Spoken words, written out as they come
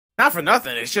Not for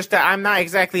nothing, it's just that I'm not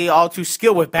exactly all too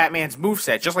skilled with Batman's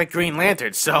moveset, just like Green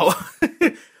Lantern, so...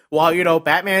 While, you know,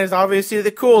 Batman is obviously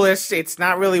the coolest, it's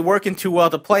not really working too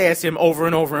well to play as him over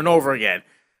and over and over again.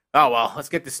 Oh well, let's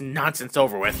get this nonsense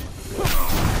over with.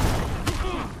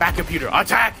 Back computer,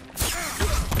 attack!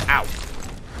 Ow.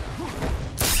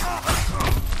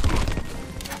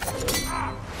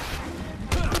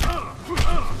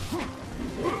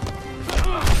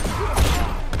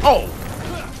 Oh!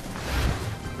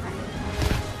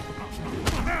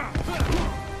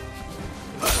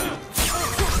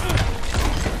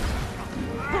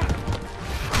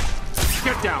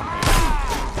 Get down!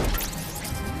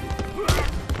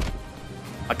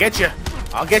 I'll get you.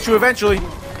 I'll get you eventually.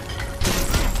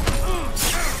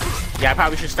 Yeah, I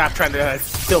probably should stop trying to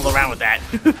fiddle around with that.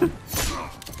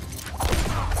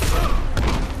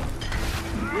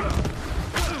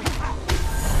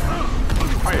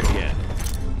 Try again.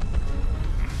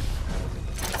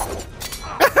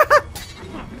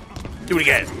 Do it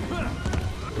again.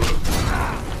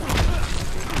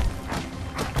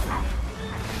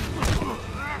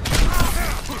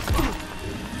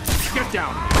 Get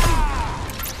down!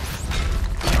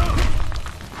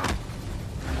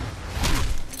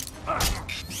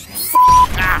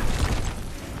 Ah.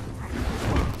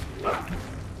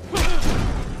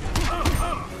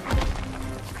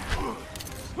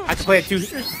 I can play it too,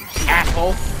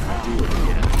 asshole. Do it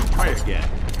again. Try again.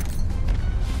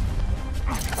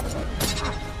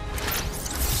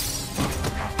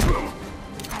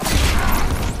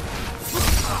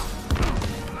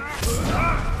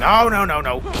 No, no, no,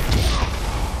 no.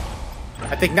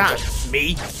 I think not.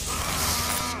 Me.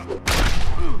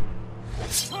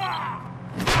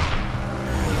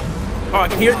 Oh, I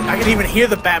can even hear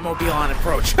the Batmobile on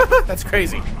approach. That's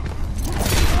crazy.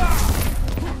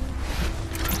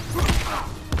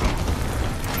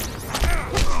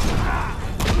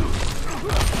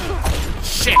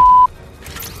 Shit.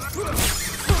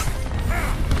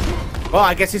 Well,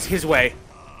 I guess it's his way.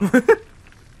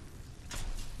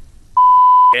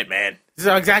 Shit, man. This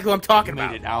is exactly what I'm talking You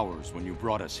about. made it hours when you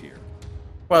brought us here.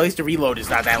 Well, at least the reload is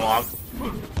not that long.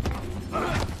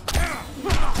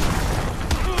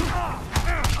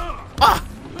 Ah!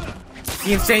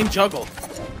 The insane juggle.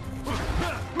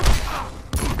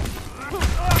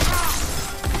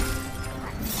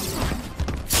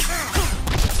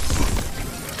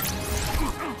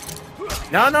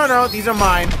 No, no, no. These are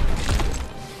mine.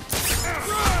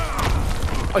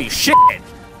 Oh, you shit!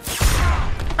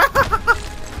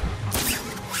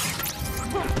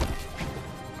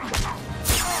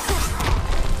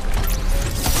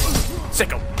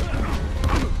 Sick 'em.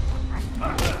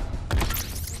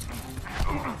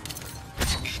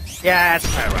 Yeah, that's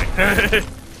kind of right.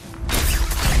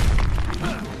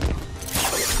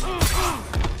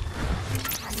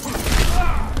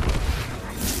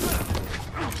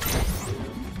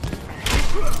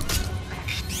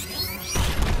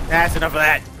 That's enough of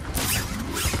that.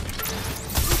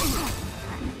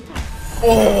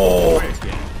 Oh,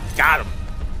 got him.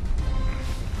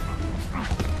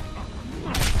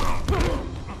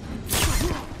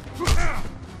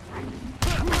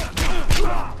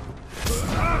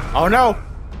 Oh no!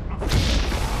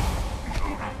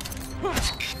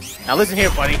 Now listen here,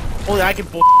 buddy. Only I can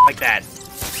bull like that.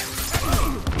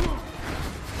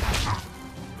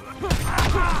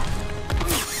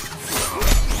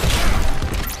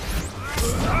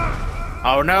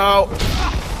 Oh no!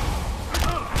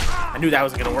 I knew that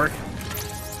wasn't gonna work.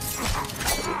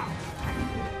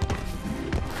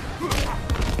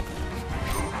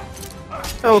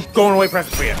 Oh, going away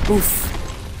present for you. Oof.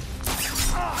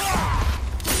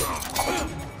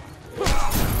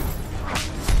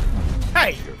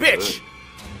 Hey, bitch!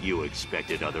 You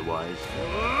expected otherwise?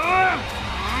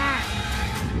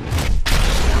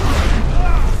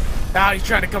 Now he's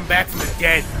trying to come back from the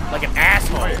dead like an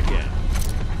asshole. Again.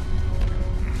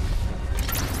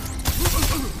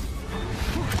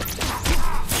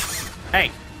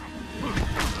 Hey.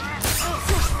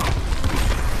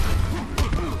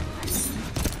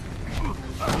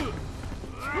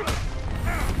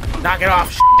 Knock it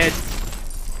off, shit.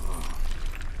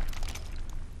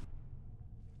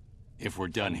 If we're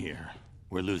done here,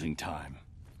 we're losing time.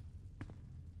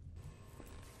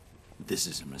 This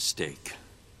is a mistake.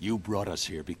 You brought us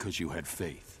here because you had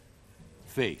faith.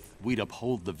 Faith we'd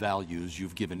uphold the values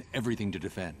you've given everything to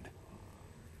defend.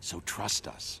 So trust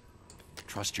us.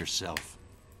 Trust yourself.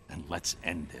 And let's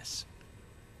end this.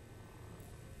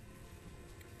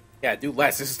 Yeah, do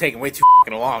less. This is taking way too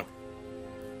fucking long.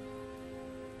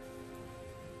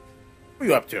 What are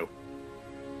you up to?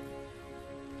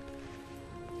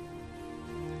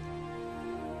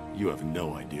 You have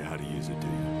no idea how to use it, do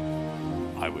you?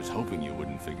 I was hoping you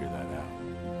wouldn't figure that out.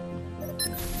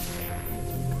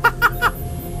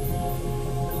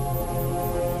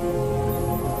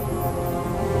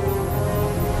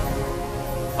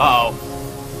 Uh-oh.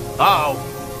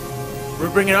 Uh-oh.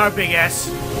 We're bringing our big ass.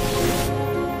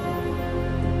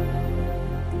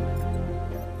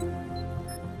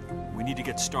 We need to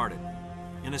get started.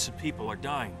 Innocent people are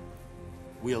dying.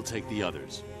 We'll take the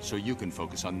others, so you can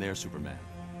focus on their Superman.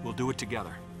 We'll do it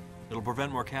together. It'll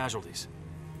prevent more casualties.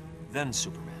 Then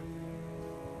Superman.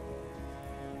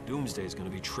 Doomsday's gonna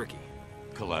be tricky.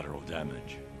 Collateral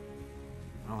damage.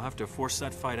 I'll have to force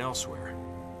that fight elsewhere.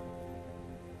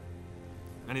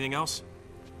 Anything else?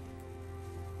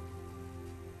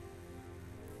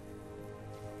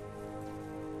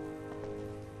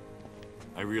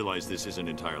 I realize this isn't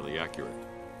entirely accurate,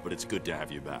 but it's good to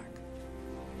have you back.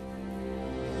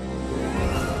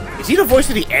 Is he the voice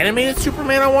of the animated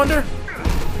Superman, I wonder?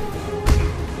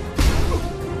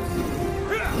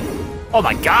 Oh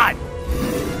my god!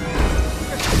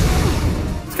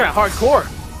 It's kind of hardcore.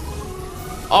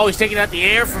 Oh, he's taking out the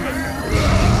air from him.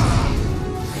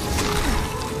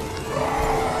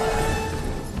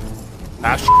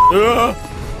 Ah,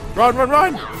 run, run,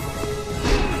 run!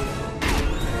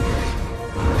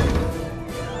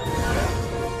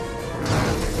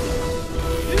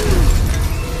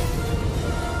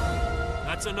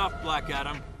 That's enough, Black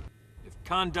Adam. If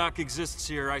Kahndaq exists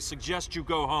here, I suggest you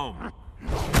go home.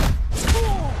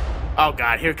 Oh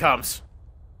god, here it comes.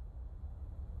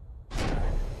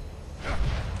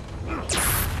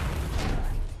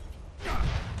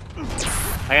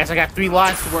 I guess I got 3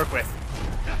 lives to work with.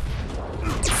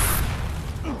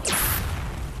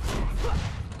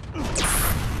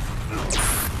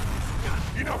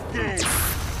 Enough game.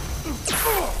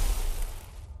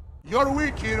 You're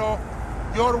weak, hero.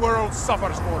 Your world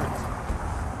suffers for it.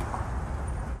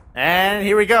 And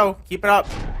here we go. Keep it up.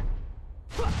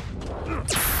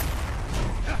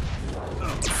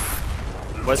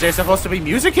 Was there supposed to be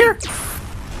music here?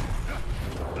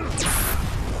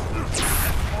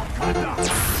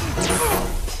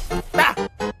 Ah!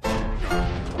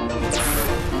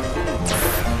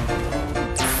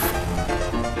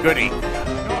 Goody.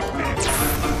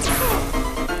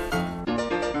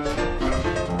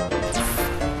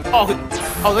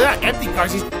 Oh, they're not empty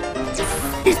cars. He's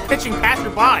pitching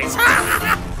passerbys.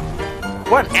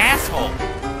 What an asshole.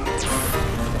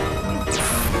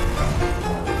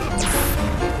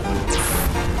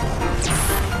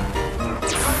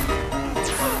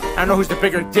 I don't know who's the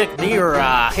bigger dick, me or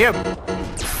him.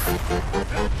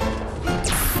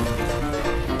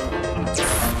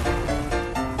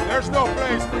 There's no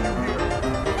place for you here.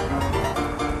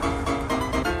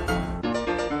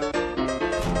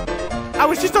 I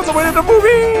was just on the way to the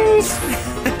movies!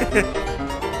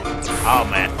 Oh,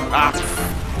 man. Ah.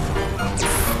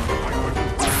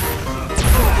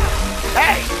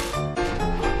 Hey!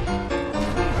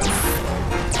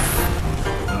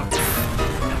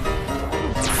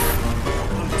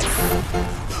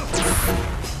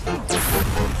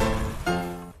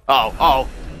 Oh.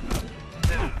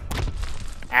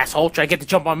 Asshole, try to get the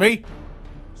jump on me?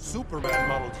 Superman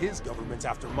modeled his government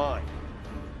after mine.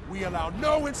 We allow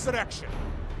no insurrection.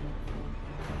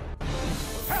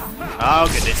 Oh,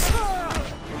 goodness.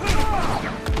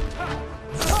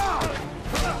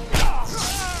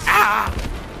 Ah!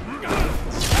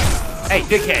 Hey,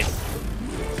 dickhead.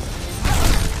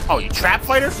 Oh, you trap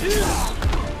fighter?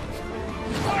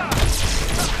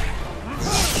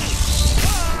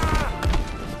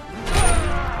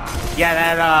 Yeah,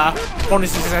 that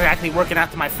bonus isn't exactly working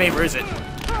out to my favor, is it?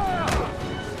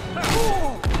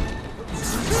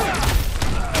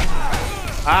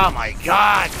 Oh my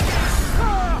god!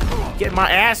 Getting my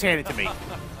ass handed to me.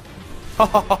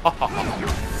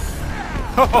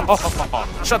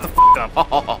 Shut the f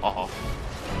up.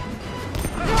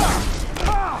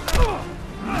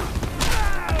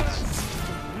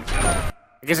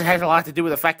 I guess it has a lot to do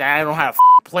with the fact that I don't know how to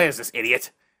play as this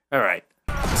idiot. Alright.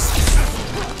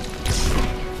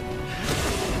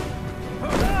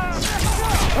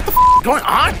 What the f is going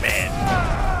on, man?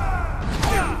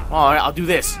 Alright, I'll do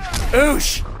this.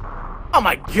 Oosh! Oh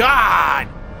my god!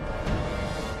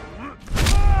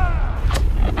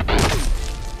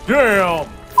 Damn!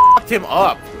 Fucked him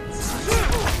up.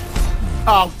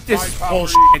 Oh, this is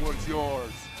bullshit. Was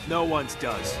yours. No one's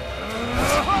does.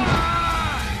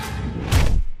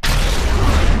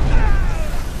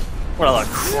 What a lot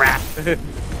of crap.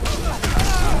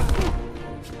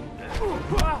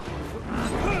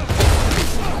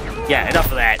 Yeah,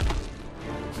 enough of that.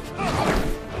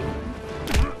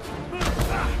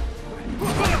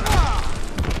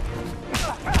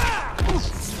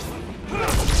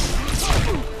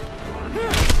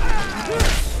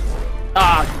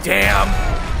 Damn.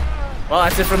 Well,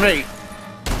 that's it for me.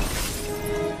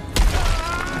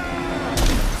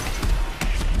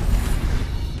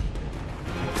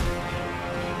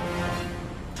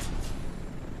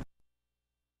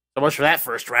 So much for that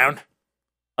first round.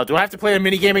 Oh, do I have to play a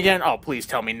minigame again? Oh, please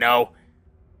tell me no.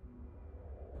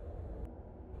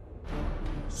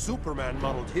 Superman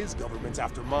modeled his government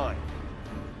after mine.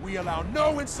 We allow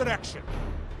no insurrection.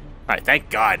 Alright, thank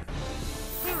God.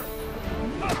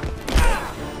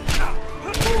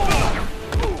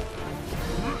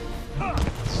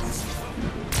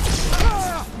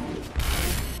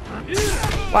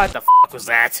 What the f was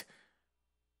that?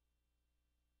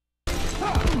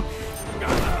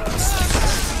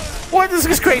 What is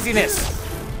this craziness?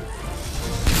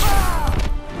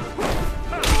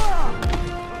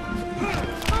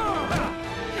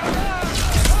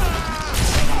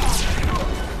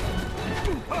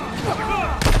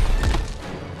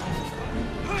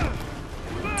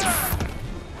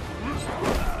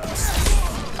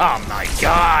 Oh my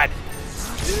God!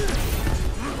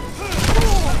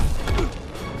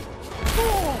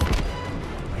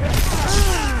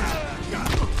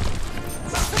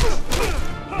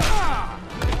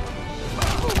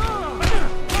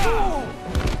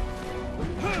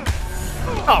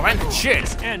 Oh, right in the chin.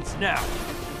 This ends now.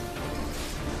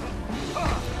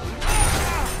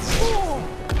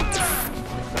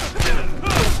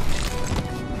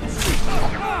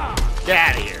 Get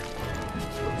out of here.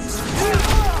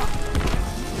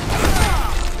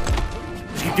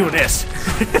 Keep doing this. A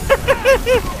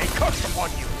curse upon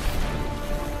you.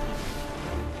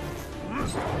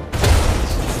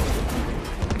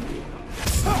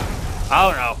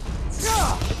 Oh no.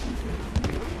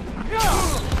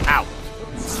 Ow.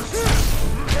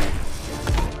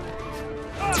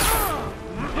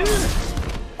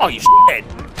 Oh, you shit.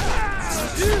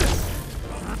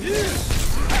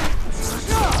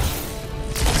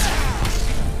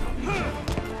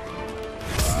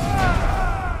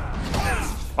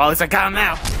 Well, at least I got him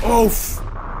now. Oof.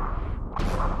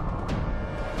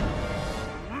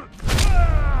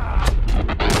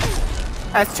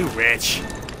 That's too rich.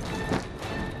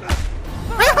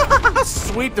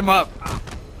 Sweep them up.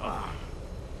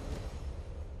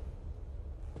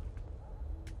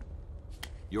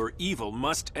 Your evil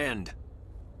must end.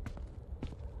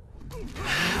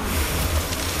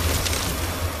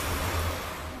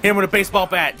 Hit him with a baseball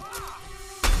bat.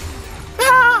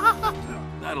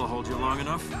 That'll hold you long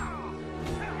enough.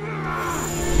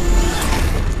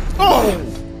 Oh!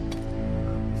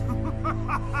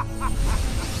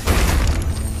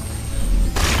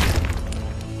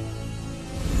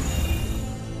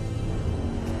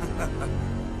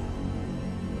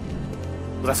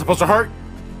 Was that supposed to hurt?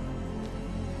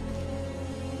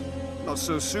 Not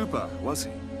so super, was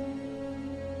he?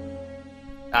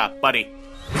 Ah, buddy.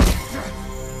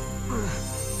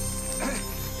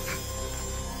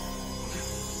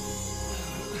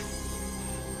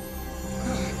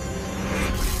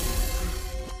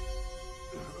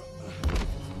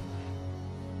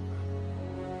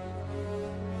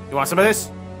 You want some of this?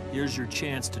 Here's your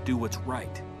chance to do what's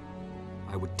right.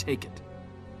 I would take it.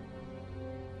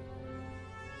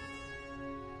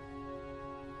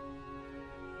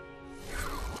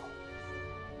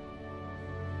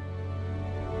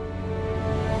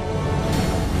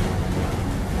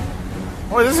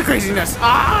 Oh, this is craziness.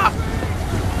 Ah!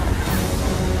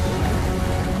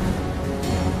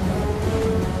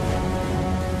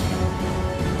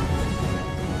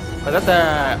 Was that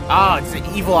the... Oh, it's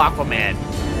the evil Aquaman.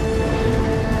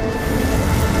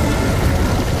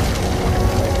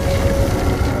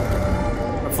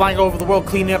 We're flying over the world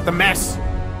cleaning up the mess.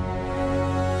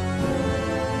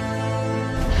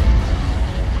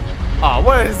 Oh,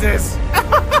 what is this?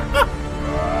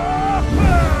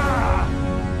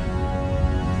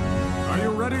 Are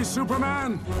you ready,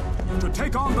 Superman? To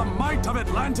take on the might of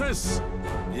Atlantis?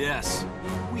 Yes,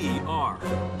 we are.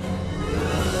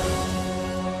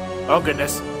 Oh,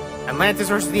 goodness. Atlantis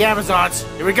versus the Amazons.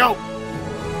 Here we go.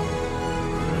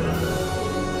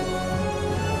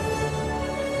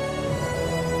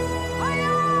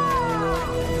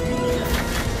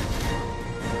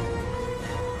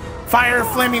 Fire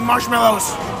flaming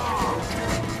marshmallows.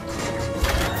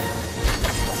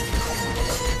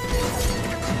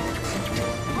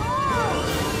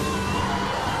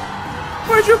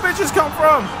 Where'd you bitches come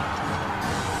from?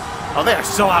 Oh, they are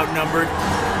so outnumbered.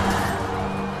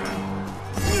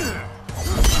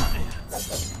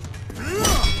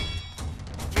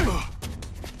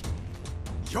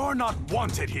 You're not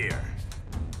wanted here.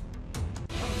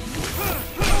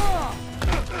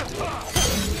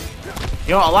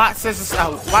 You know, a lot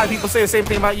of people say the same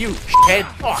thing about you, shithead.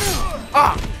 Oh.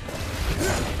 Ah.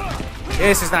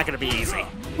 This is not gonna be easy.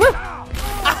 Woo!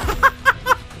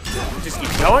 Just keep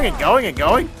going and going and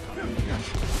going.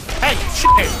 Hey,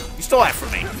 shit! You stole that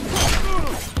from me.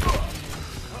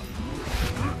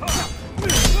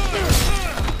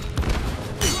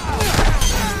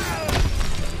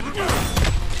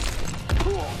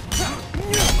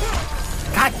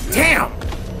 God damn!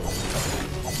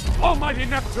 Almighty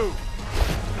Neptune!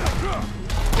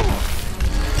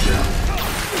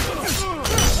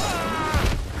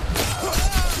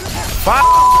 Fuck!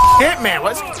 Hitman,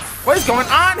 what is going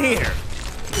on here?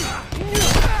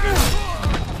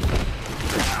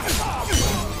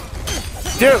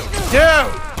 Dude!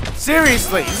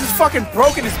 Seriously, this is fucking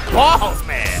broken his balls,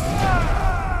 man!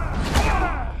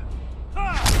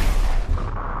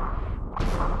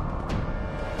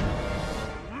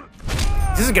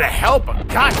 This isn't gonna help him.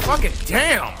 God fucking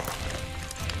damn!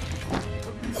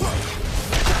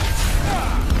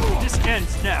 This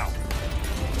ends now.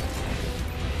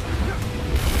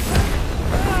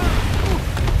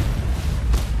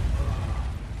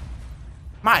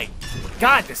 My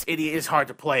God, this idiot is hard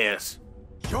to play as.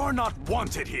 You're not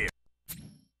wanted here.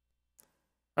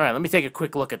 Alright, let me take a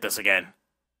quick look at this again.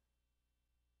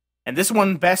 And this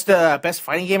one, best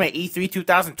fighting game at E3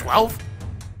 2012?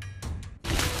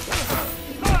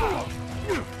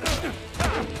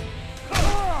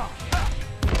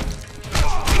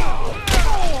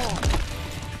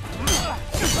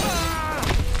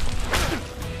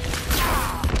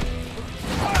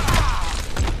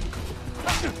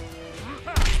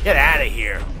 Get out of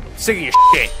here. I'm sick of your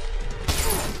shit.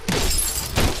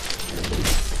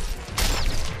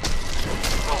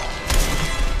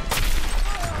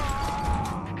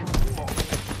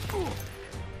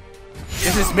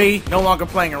 This is me, no longer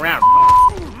playing around.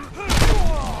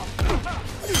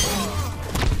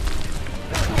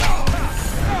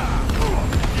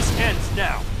 This ends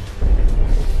now.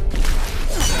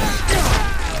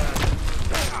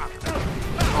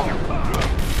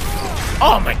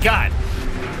 Oh my God.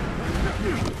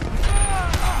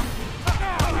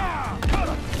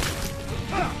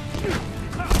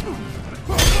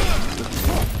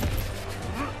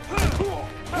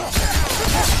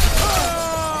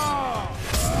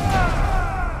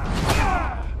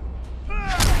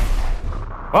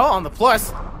 Well, on the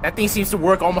plus, that thing seems to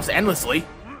work almost endlessly.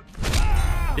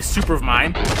 This super of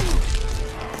mine.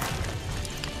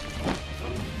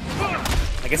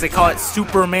 I guess they call it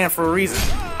Superman for a reason.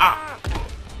 Ah.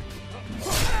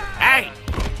 Hey!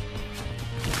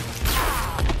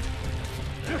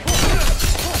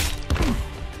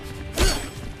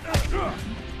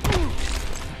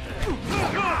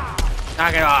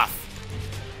 Knock it off.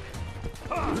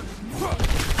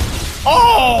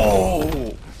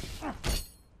 Oh!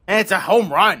 And it's a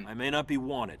home run. I may not be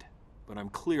wanted, but I'm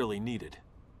clearly needed.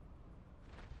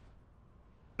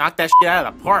 Knock that shit out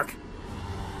of the park.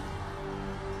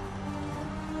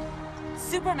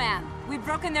 Superman, we've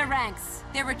broken their ranks.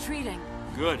 They're retreating.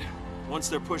 Good. Once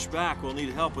they're pushed back, we'll need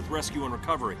help with rescue and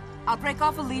recovery. I'll break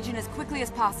off a Legion as quickly as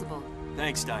possible.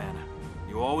 Thanks, Diana.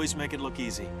 You always make it look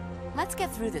easy. Let's get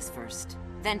through this first.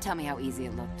 Then tell me how easy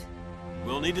it looked.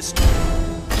 We'll need to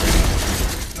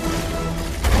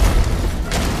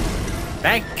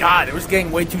Thank God, it was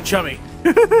getting way too chummy.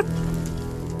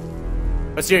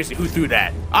 But seriously, who threw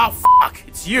that? Oh, fuck,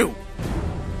 it's you.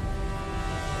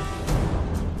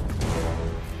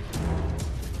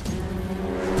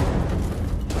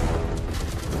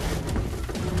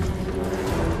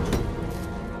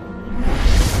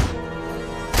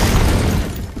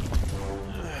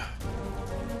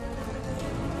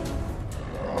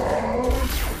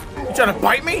 You trying to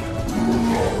bite me?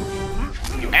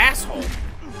 You asshole.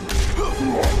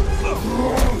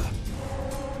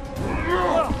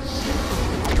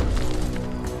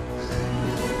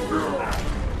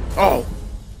 Oh.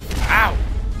 Ow.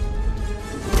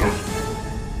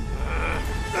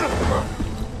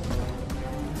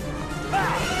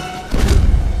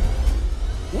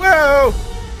 Whoa.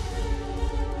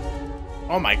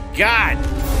 Oh my God.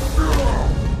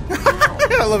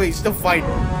 I love it, he's still fighting.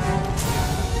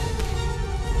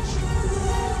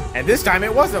 And this time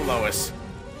it wasn't Lois.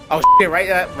 Oh shit,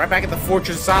 right back at the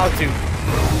Fortress of Solitude.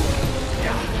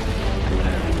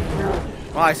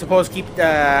 Well, I suppose keep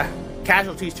the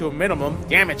casualties to a minimum.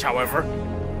 Damage, however.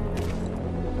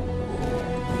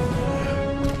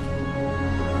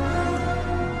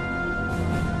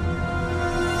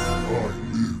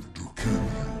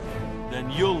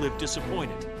 Then you'll live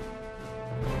disappointed.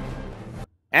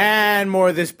 And more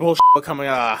of this bullshit will come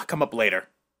up later.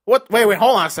 What? Wait,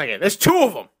 hold on a second. There's two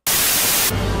of them.